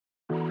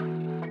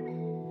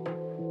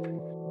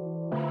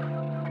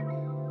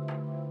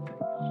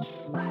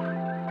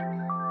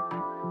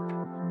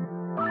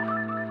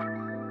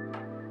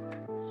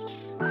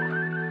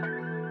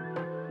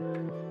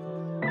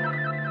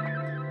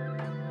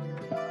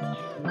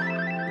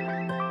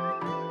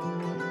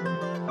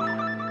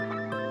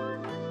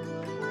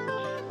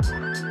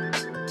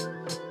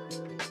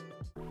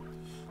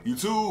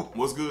YouTube?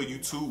 What's good,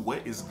 YouTube?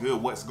 What is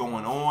good? What's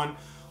going on?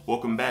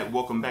 Welcome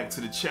back to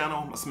the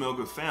channel. My Smell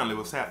Good family.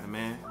 What's happening,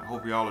 man? I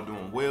hope y'all are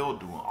doing well,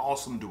 doing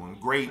awesome, doing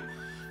great.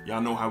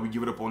 Y'all know how we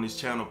give it up on this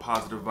channel,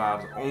 positive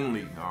vibes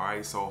only, all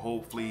right? So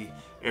hopefully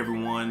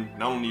everyone,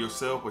 not only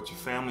yourself, but your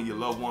family, your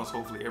loved ones,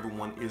 hopefully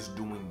everyone is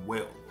doing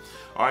well.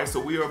 All right,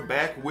 so we are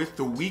back with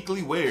the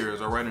weekly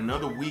wares, all right?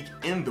 Another week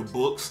in the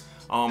books.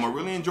 I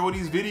really enjoy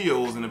these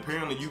videos, and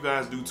apparently you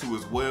guys do too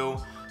as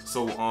well.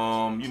 So,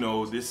 you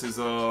know, this was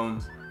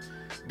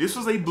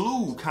a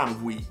blue kind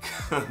of week.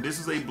 This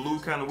is a blue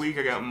kind of week.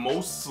 I got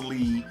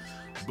mostly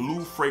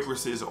blue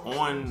fragrances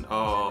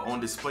on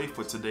display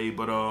for today,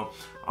 but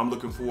I'm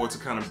looking forward to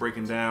kind of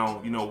breaking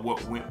down, you know,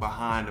 what went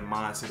behind the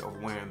mindset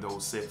of wearing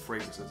those said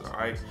fragrances. All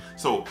right,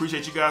 so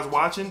appreciate you guys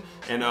watching,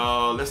 and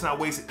let's not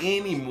waste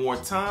any more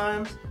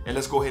time, and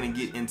let's go ahead and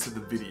get into the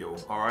video.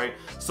 All right,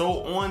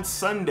 so on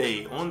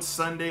Sunday on the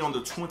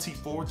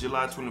 24th,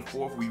 July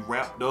 24th, we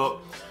wrapped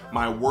up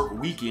my work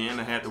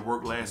weekend. I had to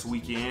work last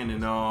weekend,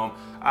 and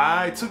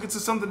I took it to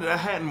something that I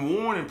hadn't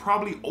worn in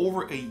probably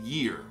over a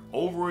year,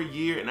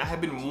 and I had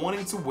been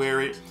wanting to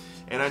wear it,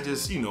 and I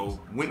just, you know,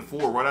 went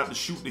for it right out the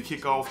chute to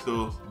kick off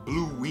the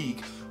blue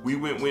week. We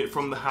went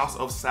from the house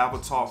of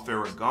Salvatore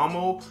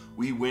Ferragamo.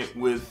 We went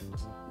with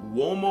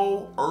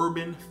Uomo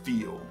Urban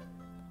Feel.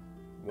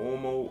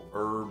 Uomo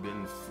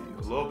Urban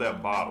Feel. Love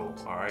that bottle.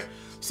 All right.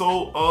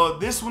 So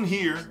this one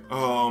here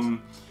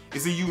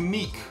is a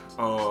unique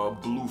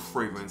blue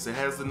fragrance. It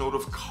has the note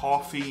of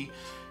coffee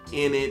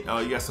in it.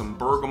 You got some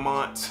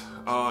bergamot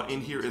in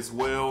here as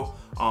well.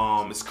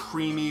 It's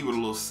creamy with a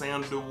little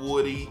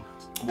sandalwoody.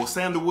 Well,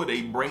 sandalwood,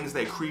 it brings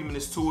that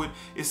creaminess to it.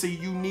 It's a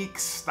unique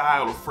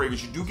style of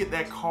fragrance. You do get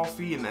that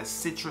coffee and that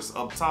citrus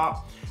up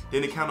top.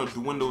 Then it kind of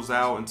dwindles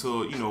out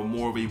into, you know,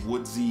 more of a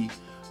woodsy,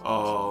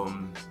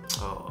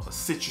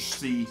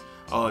 citrusy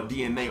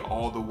DNA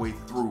all the way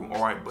through.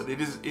 All right, but it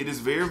is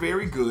very,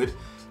 very good.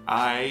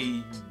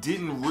 I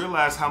didn't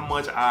realize how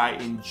much I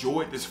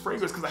enjoyed this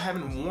fragrance because I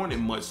haven't worn it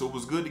much, so it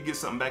was good to get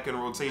something back in the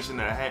rotation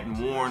that I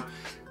hadn't worn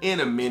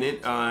in a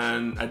minute.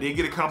 And I did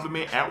get a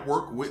compliment at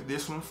work with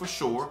this one for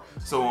sure,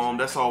 so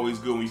that's always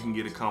good when you can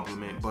get a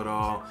compliment. But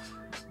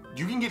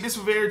you can get this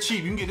for very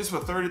cheap. You can get this for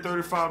 $30,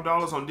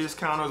 $35 on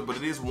discounters, but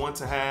it is one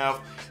to have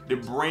to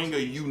bring a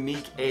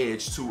unique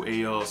edge to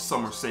a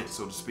summer scent,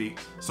 so to speak.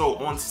 So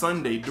on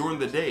Sunday during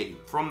the day,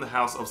 from the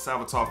house of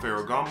Salvatore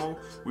Ferragamo,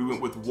 we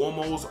went with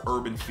Uomo's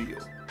Urban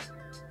Feel.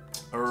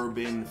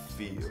 Urban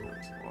Feel.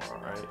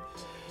 All right.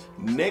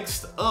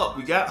 Next up,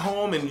 we got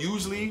home, and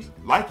usually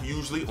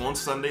on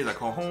Sundays, I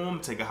come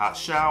home, take a hot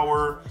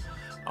shower,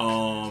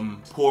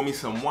 pour me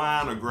some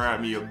wine or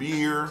grab me a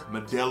beer,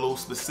 Modelo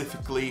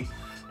specifically.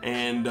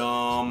 And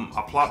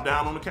I plop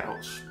down on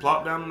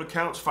the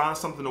couch, find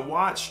something to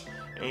watch,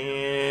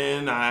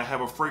 and I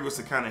have a fragrance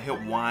to kind of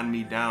help wind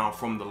me down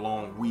from the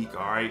long week.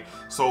 All right,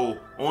 so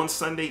on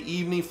Sunday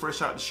evening,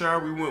 fresh out the shower,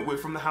 we went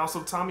with, from the house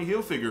of Tommy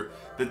Hilfiger,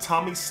 the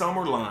Tommy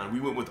Summer line. We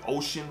went with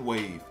Ocean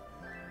Wave.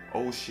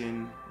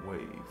 Ocean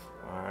Wave.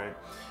 All right,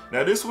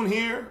 now this one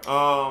here,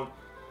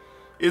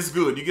 it's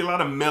good. You get a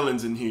lot of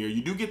melons in here.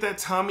 You do get that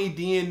Tommy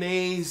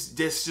DNAs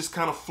that's just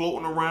kind of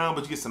floating around,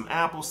 but you get some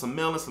apples, some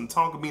melons, some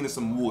tonka bean, and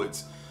some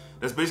woods.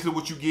 That's basically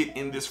what you get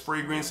in this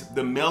fragrance.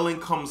 The melon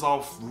comes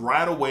off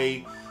right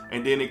away,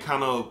 and then it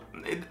kind of,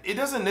 it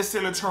doesn't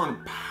necessarily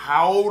turn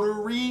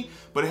powdery,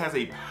 but it has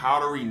a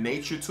powdery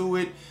nature to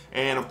it.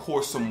 And of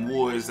course, some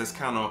woods that's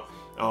kind of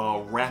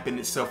wrapping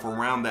itself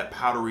around that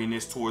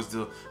powderiness towards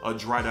the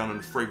dry down in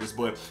the fragrance.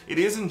 But it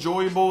is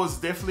enjoyable. It's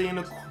definitely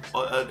in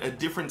a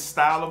different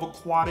style of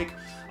aquatic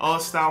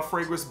style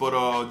fragrance,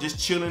 but just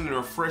chilling and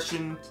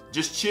refreshing,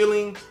 just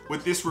chilling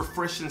with this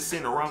refreshing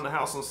scent around the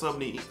house on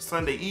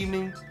Sunday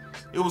evening.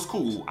 It was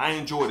cool. I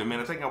enjoyed it,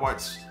 man. I think I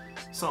watched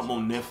something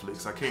on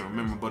Netflix, I can't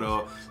remember,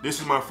 but this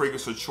is my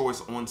fragrance of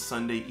choice on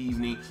Sunday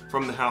evening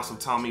from the house of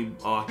Tommy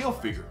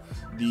Hilfiger,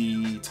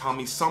 the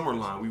Tommy Summer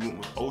line. We went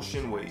with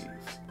Ocean Wave.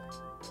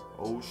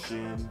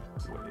 Ocean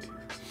Wave.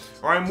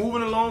 All right,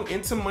 moving along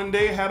into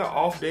Monday. I had an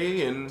off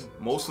day, and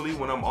mostly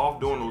when I'm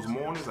off during those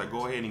mornings, I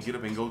go ahead and get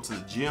up and go to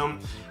the gym,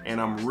 and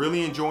I'm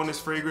really enjoying this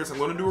fragrance. I'm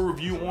going to do a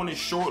review on it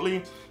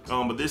shortly,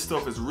 but this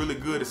stuff is really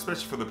good,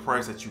 especially for the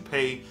price that you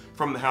pay.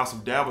 From the house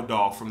of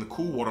Davidoff, from the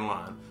Cool Water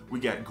line, we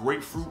got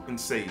Grapefruit and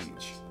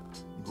Sage.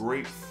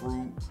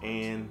 Grapefruit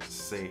and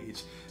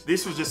Sage.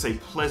 This was just a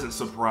pleasant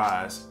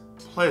surprise.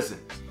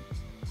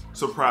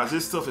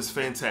 This stuff is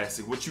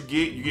fantastic. What you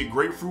get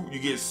grapefruit, you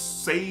get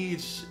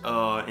sage,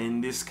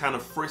 and this kind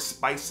of fresh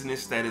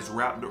spiciness that is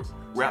wrapped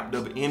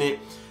up in it.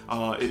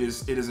 It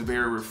is a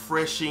very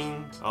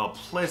refreshing,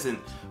 pleasant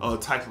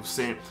type of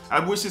scent. I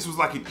wish this was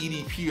like an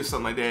EDP or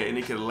something like that, and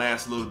it could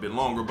last a little bit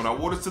longer. But I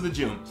wore this to the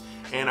gym,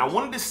 and I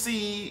wanted to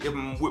see if,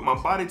 with my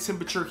body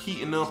temperature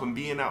heating up and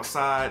being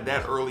outside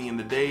that early in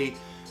the day,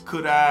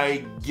 could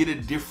I get a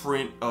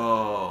different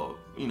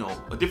you know,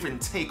 a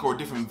different take or a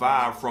different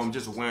vibe from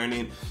just wearing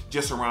it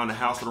just around the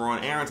house or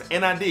on errands,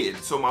 and I did.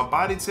 So my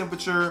body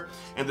temperature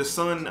and the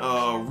sun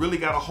really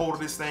got a hold of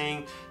this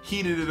thing,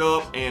 heated it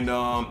up, and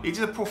it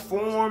just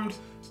performed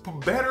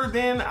better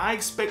than I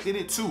expected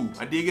it to.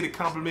 I did get a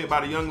compliment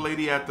by the young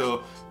lady at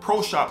the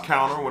pro shop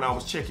counter when I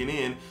was checking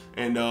in,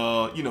 and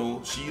you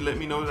know, she let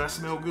me know that I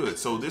smell good.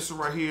 So this one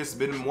right here has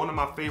been one of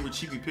my favorite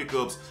cheapy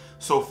pickups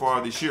so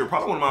far this year.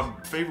 Probably one of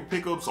my favorite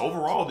pickups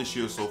overall this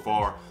year so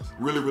far.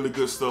 Really, really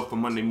good stuff for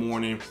Monday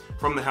morning.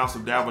 From the House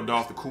of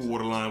Davidoff, the cool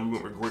water line, we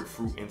went with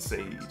grapefruit and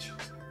sage.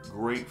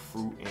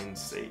 Grapefruit and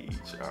sage.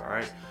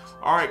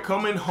 All right,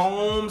 coming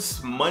home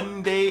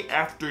Monday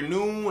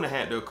afternoon. I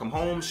had to come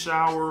home,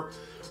 shower,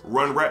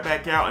 run right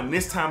back out, and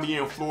this time of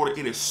year in Florida,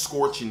 it is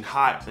scorching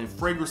hot, and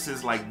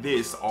fragrances like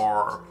this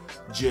are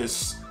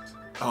just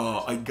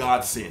a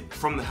godsend.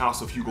 From the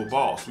House of Hugo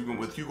Boss, we went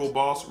with Hugo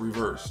Boss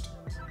Reversed.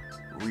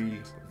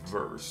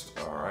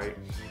 All right,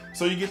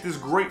 so you get this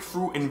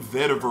grapefruit and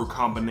vetiver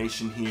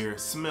combination here.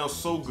 Smells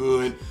so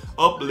good,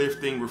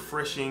 uplifting,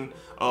 refreshing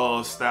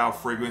style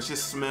fragrance.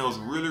 Just smells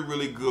really,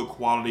 really good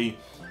quality.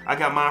 I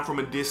got mine from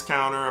a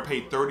discounter. I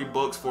paid 30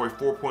 bucks for a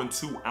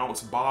 4.2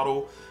 ounce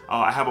bottle.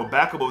 I have a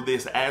backup of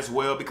this as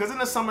well, because in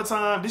the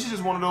summertime, this is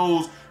just one of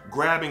those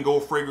grab and go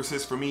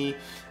fragrances for me.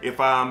 If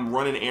I'm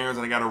running errands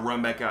and I gotta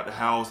run back out the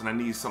house and I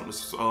need something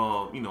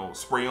to you know,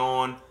 spray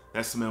on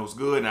that smells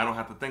good and I don't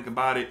have to think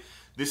about it,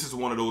 this is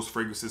one of those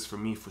fragrances for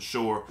me for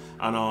sure.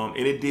 And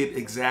it did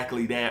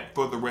exactly that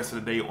for the rest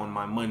of the day on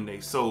my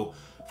Monday. So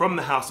from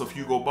the House of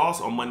Hugo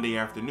Boss on Monday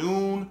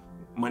afternoon,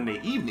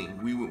 Monday evening,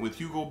 we went with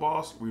Hugo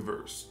Boss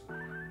Reverse.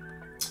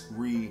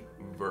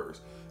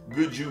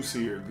 Good juice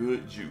here,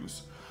 good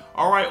juice.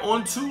 All right,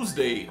 on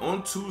Tuesday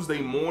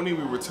morning,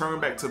 we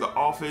returned back to the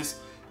office,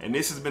 and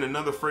this has been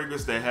another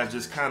fragrance that has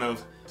just kind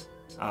of,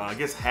 I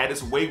guess, had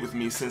its way with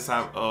me since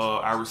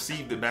I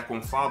received it back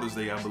on Father's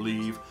Day, I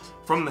believe.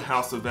 From the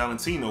House of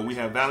Valentino, we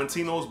have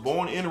Valentino's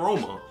Born in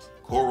Roma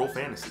Coral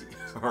Fantasy.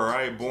 All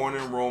right, Born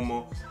in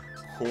Roma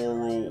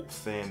Coral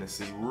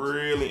Fantasy.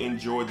 Really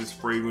enjoyed this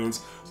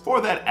fragrance for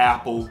that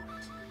apple.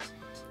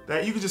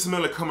 That you can just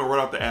smell it coming right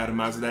off the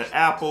atomizer. That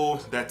apple,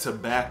 that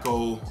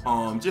tobacco,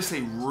 just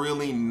a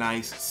really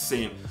nice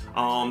scent.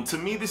 To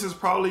me, this is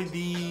probably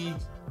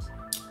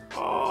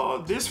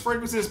this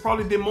fragrance is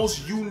probably the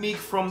most unique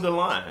from the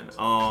line,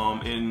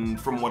 and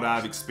from what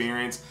I've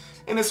experienced.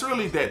 And it's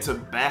really that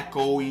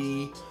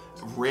tobacco-y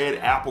red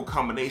apple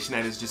combination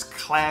that is just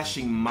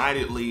clashing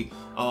mightily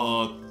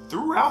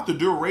throughout the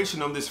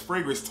duration of this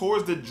fragrance.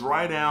 Towards the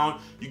dry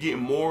down, you get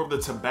more of the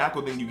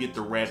tobacco than you get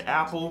the red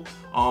apple.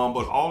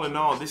 But all in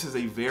all, this is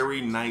a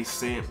very nice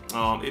scent.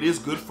 It is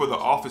good for the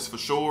office for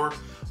sure.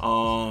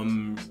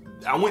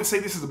 I wouldn't say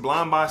this is a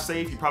blind buy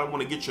safe. You probably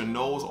want to get your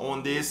nose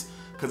on this,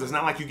 because it's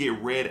not like you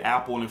get red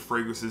apple in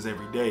fragrances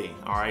every day.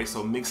 All right,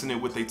 so mixing it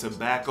with a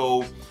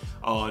tobacco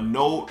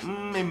note,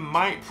 it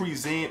might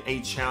present a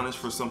challenge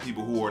for some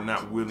people who are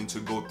not willing to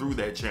go through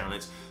that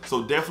challenge.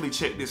 So definitely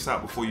check this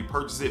out before you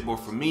purchase it. But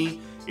for me,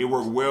 it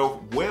worked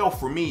well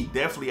for me,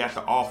 definitely at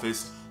the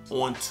office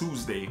on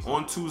Tuesday.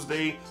 On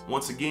Tuesday,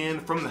 once again,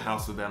 from the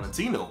House of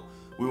Valentino,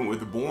 we went with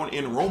the Born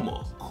in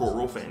Roma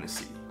Coral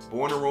Fantasy.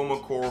 Born in Roma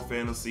Coral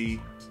Fantasy.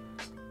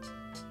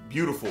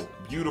 Beautiful,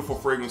 beautiful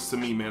fragrance to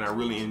me, man. I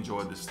really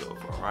enjoyed this stuff,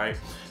 all right?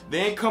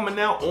 Then coming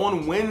out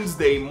on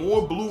Wednesday,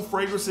 more blue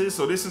fragrances.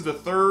 So this is the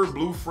third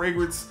blue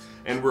fragrance,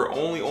 and we're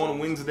only on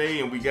Wednesday,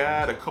 and we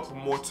got a couple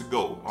more to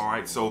go, all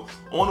right? So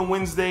on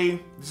Wednesday,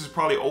 this is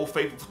probably old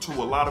faithful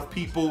to a lot of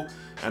people,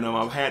 and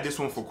I've had this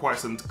one for quite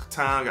some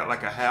time. Got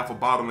like a half a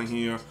bottle in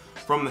here.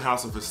 From the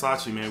House of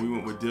Versace, man, we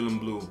went with Dylan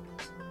Blue.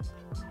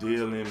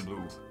 Dylan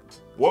Blue.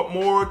 What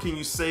more can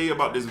you say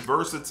about this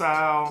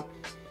versatile,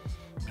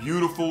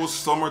 beautiful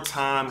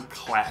summertime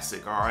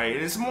classic, all right?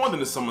 And it's more than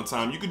the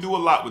summertime. You can do a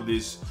lot with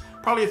this.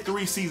 Probably a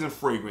 3-season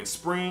fragrance.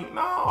 Spring,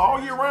 no, all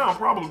year round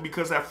probably,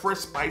 because that fresh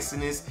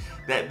spiciness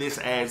that this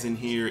adds in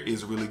here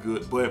is really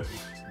good. But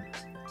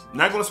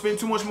not gonna spend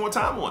too much more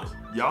time on it.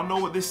 Y'all know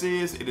what this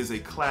is. It is a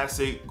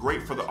classic,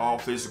 great for the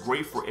office,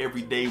 great for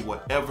everyday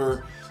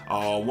whatever.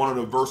 One of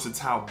the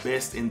versatile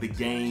best in the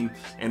game,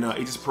 and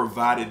it just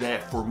provided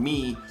that for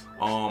me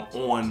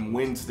on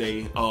Wednesday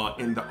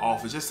in the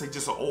office. Just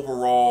an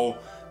overall,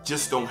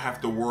 just don't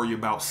have to worry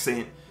about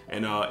scent,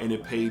 and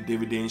it paid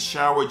dividends.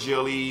 Shower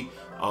jelly,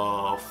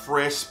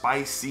 fresh,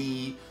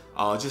 spicy,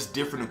 just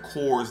different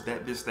accords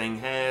that this thing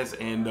has,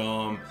 and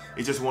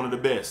it's just one of the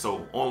best.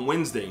 So on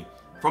Wednesday,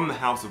 from the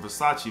House of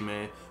Versace,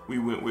 man, we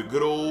went with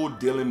good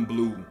old Dylan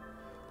Blue.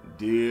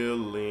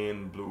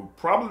 Dylan Blue.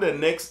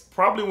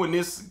 Probably when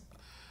this,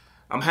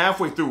 I'm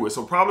halfway through it,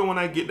 so probably when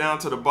I get down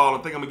to the bottle,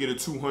 I think I'm gonna get a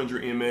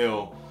 200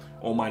 ml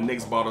on my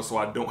next bottle, so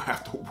I don't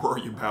have to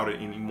worry about it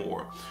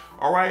anymore.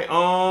 All right,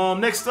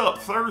 next up,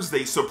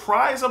 Thursday,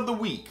 surprise of the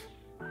week.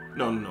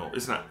 No,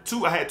 it's not.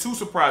 I had 2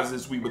 surprises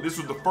this week, but this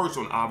was the first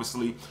one,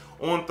 obviously.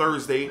 On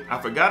Thursday, I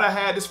forgot I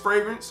had this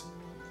fragrance.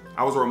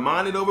 I was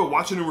reminded of it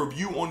watching a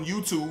review on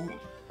YouTube.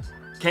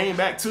 Came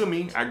back to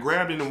me. I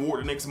grabbed it and wore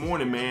it the next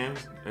morning, man.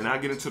 And I'll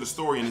get into the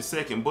story in a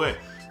second. But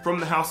from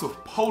the House of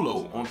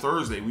Polo on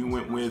Thursday, we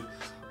went with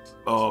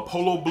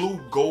Polo Blue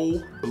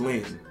Gold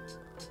Blend.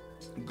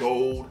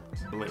 Gold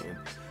Blend.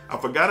 I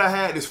forgot I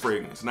had this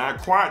fragrance. Now, I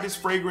acquired this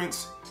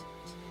fragrance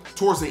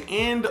Towards the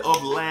end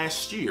of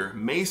last year,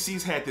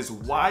 Macy's had this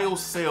wild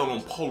sale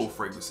on Polo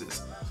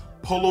fragrances.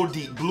 Polo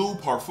Deep Blue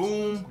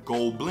Parfum,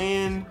 Gold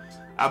Blend.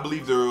 I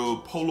believe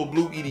the Polo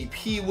Blue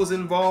EDP was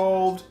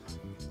involved.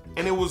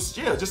 And it was,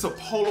 yeah, just a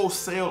Polo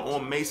sale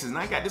on Macy's. And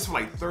I got this for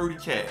like 30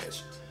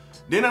 cash.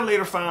 Then I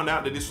later found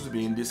out that this was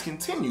being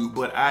discontinued.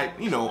 But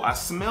I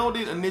smelled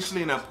it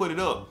initially and I put it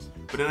up.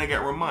 But then I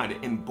got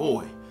reminded, and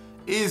boy,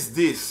 is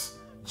this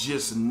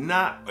just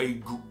not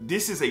a,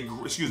 this is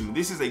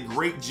a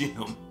great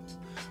gem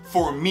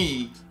for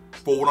me,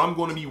 for what I'm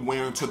going to be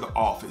wearing to the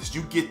office.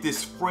 You get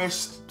this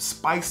fresh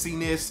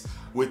spiciness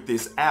with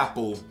this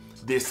apple,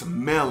 this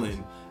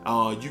melon.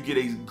 You get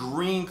a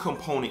green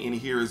component in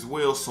here as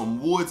well,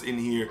 some woods in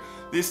here.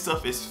 This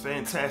stuff is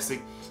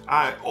fantastic.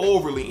 I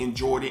overly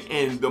enjoyed it,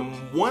 and the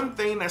one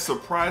thing that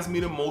surprised me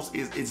the most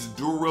is its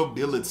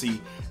durability.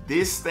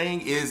 This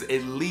thing is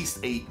at least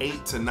a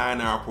 8 to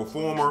 9 hour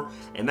performer,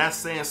 and that's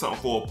saying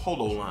something for a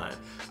Polo line.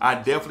 I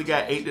definitely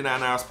got 8 to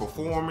 9 hours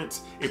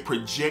performance. It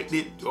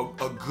projected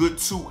a good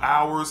 2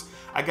 hours.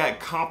 I got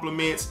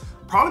compliments.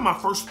 Probably my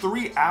first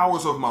 3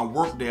 hours of my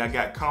workday, I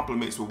got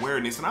compliments with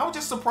wearing this, and I was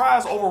just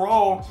surprised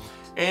overall.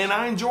 And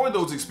I enjoy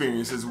those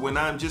experiences when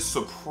I'm just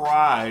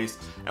surprised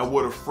at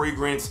what a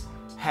fragrance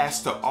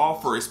has to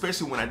offer,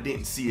 especially when I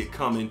didn't see it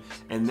coming.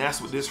 And that's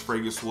what this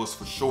fragrance was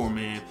for sure,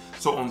 man.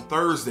 So on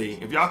Thursday,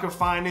 if y'all can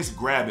find this,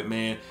 grab it,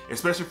 man.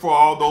 Especially for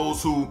all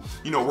those who,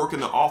 work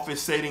in the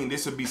office setting,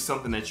 this would be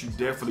something that you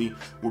definitely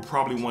would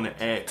probably want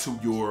to add to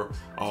your,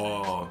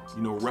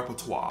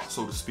 repertoire,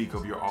 so to speak,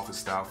 of your office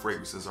style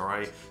fragrances, all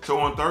right? So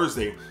on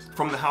Thursday,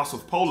 from the House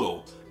of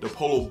Polo, the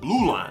Polo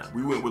Blue line,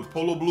 we went with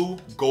Polo Blue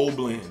Gold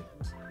Blend.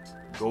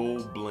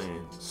 Gold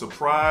Blend.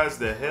 Surprised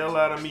the hell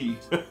out of me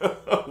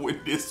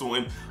with this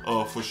one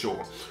for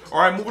sure. All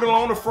right, moving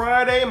along to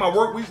Friday. My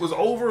work week was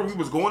over and we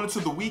was going into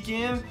the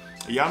weekend.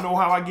 Y'all know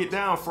how I get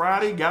down.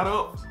 Friday, got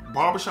up,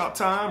 barbershop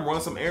time, run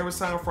some errands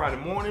time Friday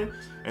morning.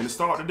 And to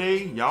start the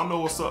day, y'all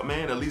know what's up,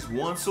 man. At least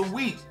once a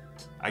week,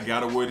 I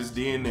gotta wear this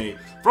DNA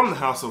from the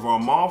House of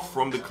Armand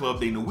from the Club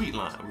de Nuit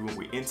line. We went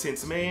with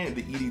Intense Man,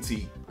 the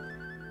EDT.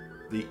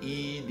 The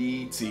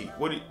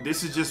EDT.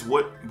 This is just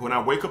what, when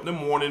I wake up in the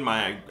morning,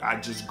 I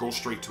just go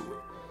straight to it.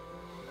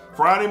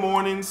 Friday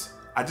mornings,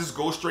 I just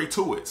go straight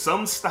to it.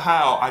 Some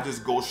style, I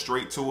just go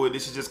straight to it.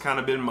 This has just kind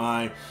of been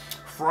my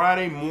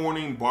Friday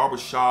morning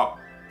barbershop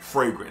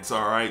fragrance,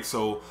 all right?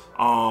 So,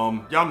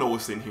 y'all know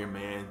what's in here,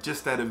 man.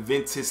 Just that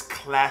Aventus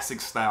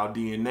classic style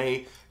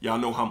DNA. Y'all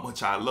know how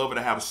much I love it.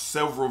 I have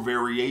several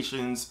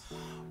variations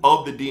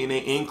of the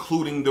DNA,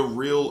 including the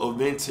real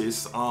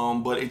Aventus,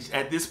 but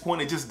at this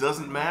point, it just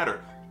doesn't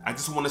matter. I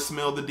just want to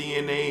smell the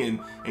DNA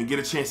and get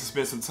a chance to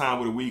spend some time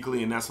with it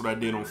weekly, and that's what I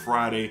did on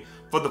Friday.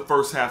 For the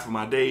first half of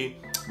my day,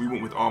 we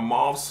went with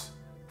Armand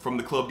from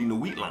the Club de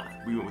Nuit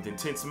line. We went with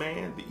Intense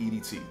Man, the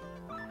EDT.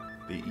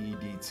 The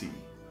EDT.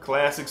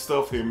 Classic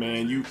stuff here,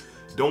 man. You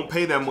don't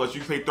pay that much.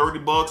 You pay 30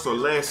 bucks or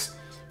less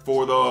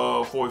for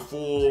a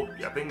full,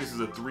 I think this is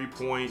a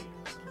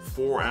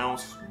 3.4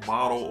 ounce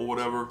bottle or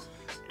whatever.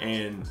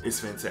 And it's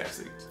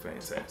fantastic,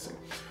 fantastic.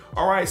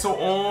 All right, so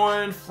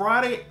on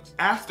Friday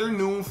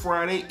afternoon,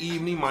 Friday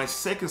evening, my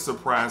second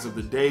surprise of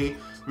the day,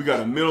 we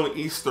got a Middle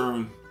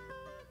Eastern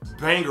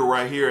banger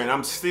right here, and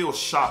I'm still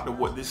shocked at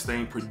what this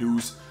thing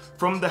produced.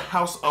 From the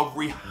House of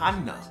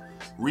Rihanna.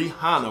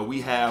 Rihanna,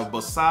 we have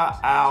Basat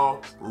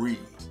Al-Ri.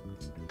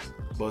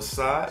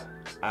 Basat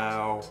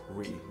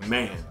Al-Ri.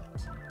 Man,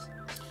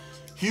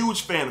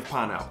 huge fan of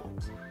pineapple.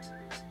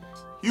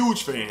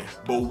 Huge fan,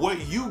 but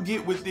what you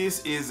get with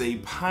this is a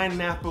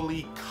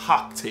pineapple-y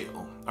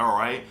cocktail, all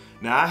right?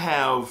 Now, I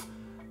have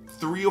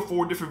 3 or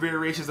 4 different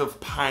variations of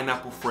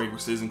pineapple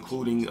fragrances,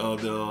 including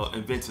the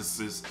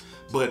Aventuses,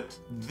 but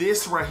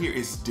this right here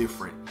is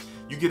different.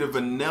 You get a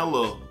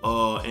vanilla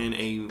and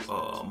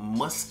a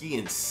musky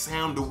and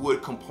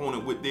sandalwood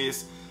component with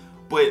this,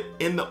 but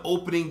in the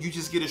opening, you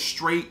just get a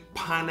straight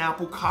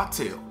pineapple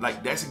cocktail.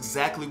 Like, that's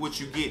exactly what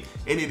you get,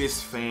 and it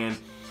is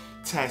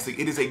fantastic.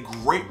 It is a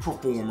great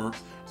performer.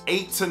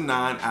 8 to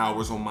 9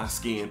 hours on my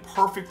skin,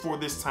 perfect for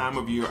this time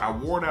of year. I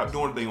wore it out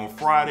during the day on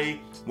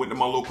Friday, went to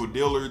my local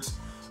Dillard's,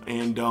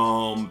 and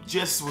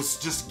was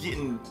just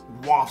getting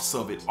wafts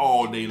of it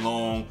all day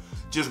long.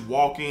 Just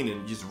walking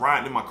and just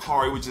riding in my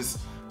car, it was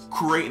just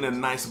creating a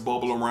nice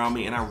bubble around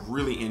me, and I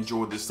really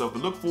enjoyed this stuff. I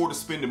look forward to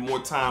spending more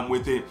time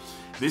with it.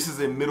 This is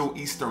a Middle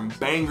Eastern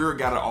banger.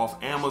 Got it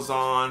off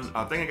Amazon.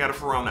 I think I got it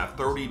for around that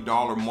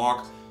 $30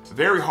 mark.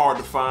 Very hard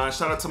to find.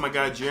 Shout out to my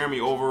guy Jeremy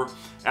over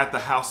at the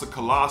House of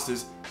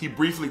Colossus. He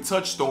briefly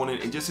touched on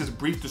it, and just his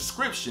brief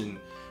description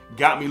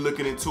got me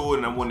looking into it,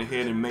 and I went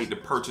ahead and made the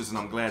purchase, and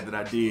I'm glad that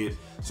I did.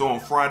 So on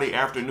Friday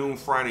afternoon,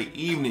 Friday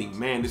evening,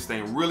 man, this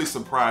thing really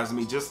surprised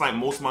me, just like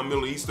most of my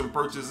Middle Eastern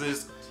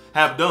purchases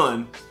have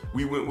done.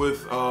 We went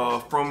with,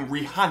 from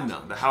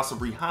Rihanna, the House of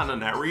Rihanna,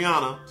 not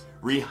Rihanna,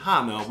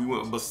 Rihanna, we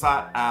went with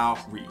Basat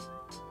Al-Ri.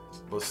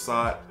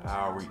 Basat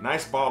Al-Ri.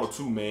 Nice bottle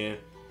too, man.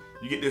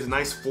 You get this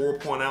nice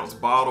 4-ounce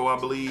bottle, I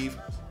believe.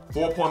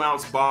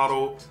 4-ounce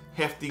bottle,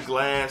 hefty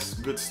glass,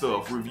 good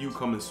stuff. Review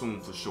coming soon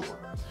for sure.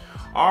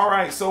 All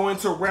right, so and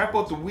to wrap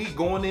up the week,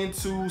 going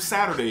into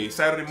Saturday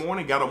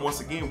morning, got up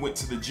once again, went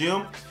to the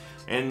gym,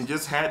 and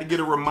just had to get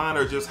a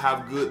reminder just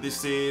how good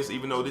this is,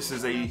 even though this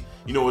is a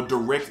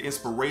direct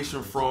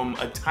inspiration from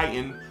a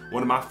Titan,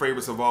 one of my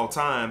favorites of all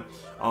time.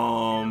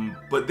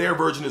 But their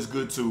version is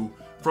good too.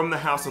 From the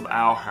House of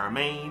Al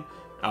Haramain,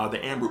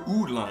 the Amber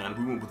Oud line,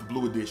 we went with the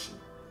Blue Edition.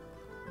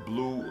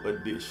 Blue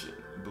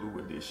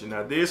Edition.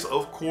 Now this,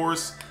 of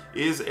course,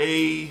 is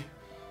a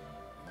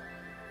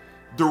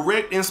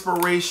direct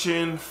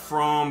inspiration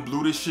from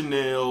from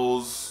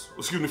Chanel's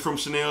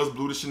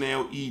Bleu de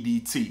Chanel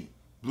EDT.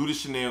 Bleu de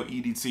Chanel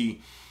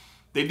EDT.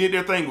 They did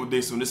their thing with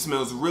this one. This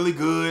smells really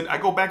good. I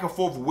go back and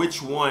forth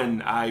which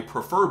one I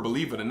prefer,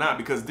 believe it or not,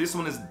 because this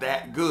one is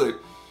that good.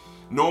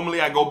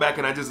 Normally I go back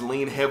and I just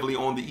lean heavily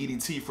on the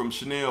EDT from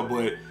Chanel,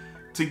 but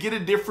to get a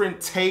different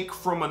take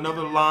from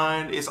another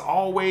line is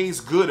always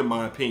good in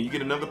my opinion. You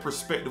get another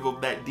perspective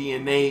of that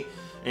DNA,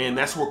 and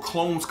that's where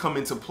clones come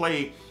into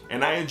play.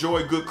 And I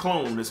enjoy good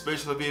clone,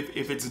 especially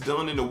if it's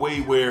done in a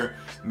way where,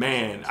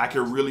 man, I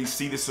can really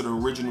see this sort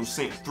of original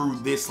scent through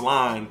this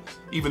line,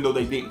 even though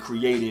they didn't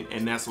create it.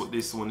 And that's what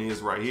this one is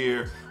right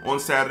here. On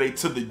Saturday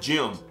to the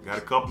gym. Got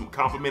a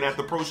compliment at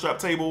the Pro Shop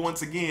table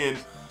once again.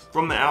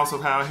 From the House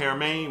of Al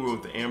Haramain, we're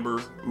with the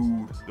Amber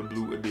Oud, the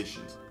Blue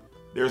Edition.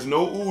 There's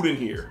no oud in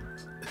here.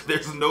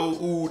 There's no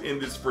oud in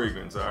this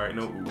fragrance, all right,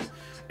 no oud.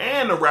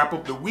 And to wrap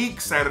up the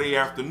week, Saturday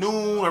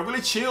afternoon, I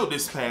really chilled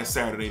this past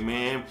Saturday,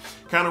 man.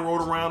 Kind of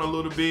rode around a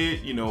little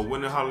bit,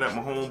 went and hollered at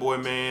my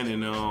homeboy, man,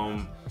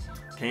 and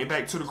came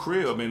back to the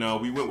crib.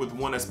 And we went with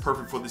one that's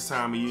perfect for this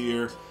time of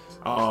year.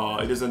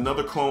 It is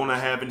another clone I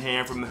have in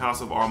hand from the House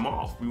of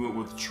Armaf. We went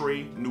with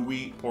Très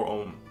Nuit Pour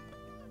Homme.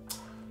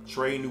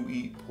 Très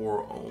Nuit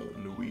Pour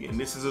Homme. And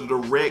this is a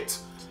direct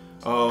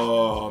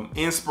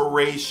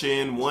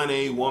inspiration,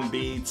 1A,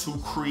 1B, 2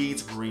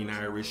 Creeds, Green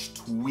Irish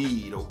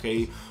Tweed,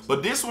 okay?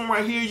 But this one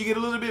right here, you get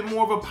a little bit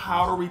more of a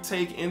powdery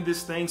take in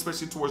this thing,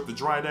 especially towards the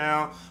dry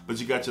down.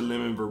 But you got your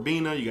lemon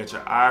verbena, you got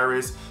your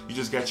iris, you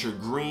just got your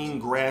green,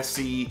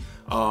 grassy,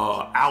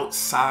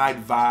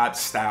 outside vibe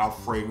style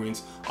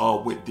fragrance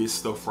with this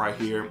stuff right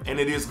here. And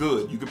it is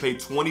good. You can pay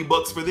 20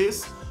 bucks for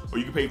this, or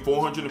you can pay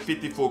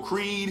 450 for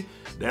Creed.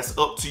 That's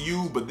up to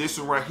you. But this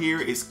one right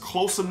here is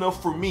close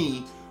enough for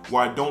me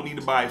where I don't need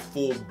to buy a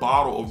full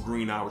bottle of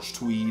Green Irish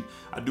Tweed.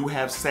 I do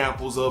have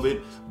samples of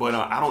it, but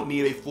I don't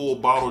need a full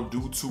bottle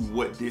due to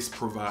what this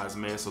provides,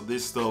 man. So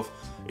this stuff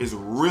is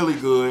really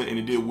good, and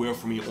it did well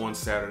for me on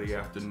Saturday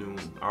afternoon.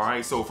 All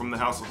right, so from the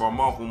House of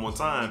Armaf, one more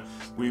time,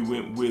 we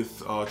went with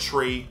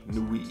Très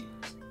Nuit.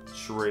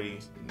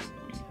 Très Nuit.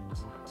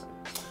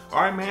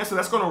 All right, man, so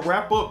that's gonna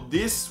wrap up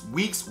this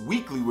week's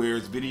Weekly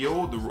Wears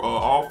video.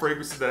 All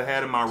fragrances that I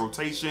had in my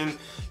rotation.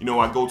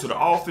 I go to the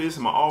office,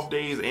 my off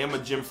days, and my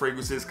gym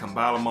fragrances,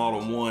 combine them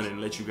all in one and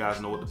let you guys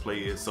know what the play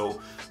is.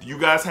 So do you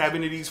guys have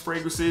any of these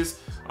fragrances?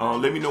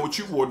 Let me know what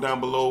you wore down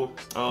below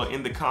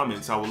in the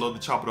comments. I would love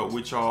to chop it up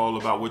with y'all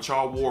about what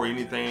y'all wore,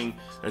 anything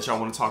that y'all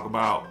want to talk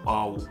about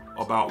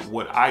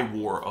what I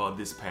wore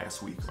this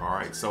past week. All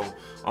right, so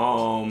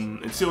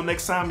until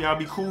next time, y'all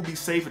be cool, be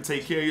safe, and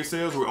take care of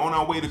yourselves. We're on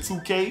our way to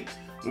 2K.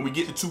 When we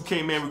get to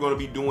 2K, man, we're going to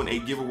be doing a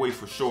giveaway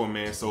for sure,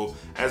 man. So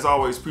as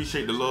always,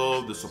 appreciate the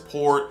love, the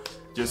support.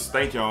 Just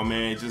thank y'all,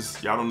 man.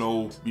 Just y'all don't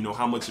know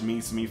how much it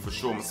means to me for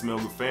sure. My Smell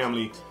Good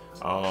family.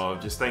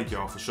 Just thank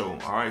y'all for sure.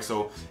 All right,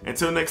 so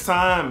until next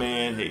time,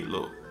 man. Hey,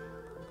 look,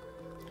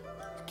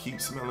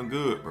 keep smelling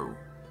good, bro.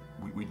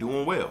 We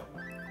doing well.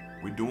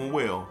 We doing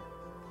well.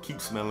 Keep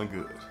smelling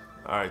good.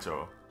 All right,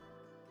 y'all.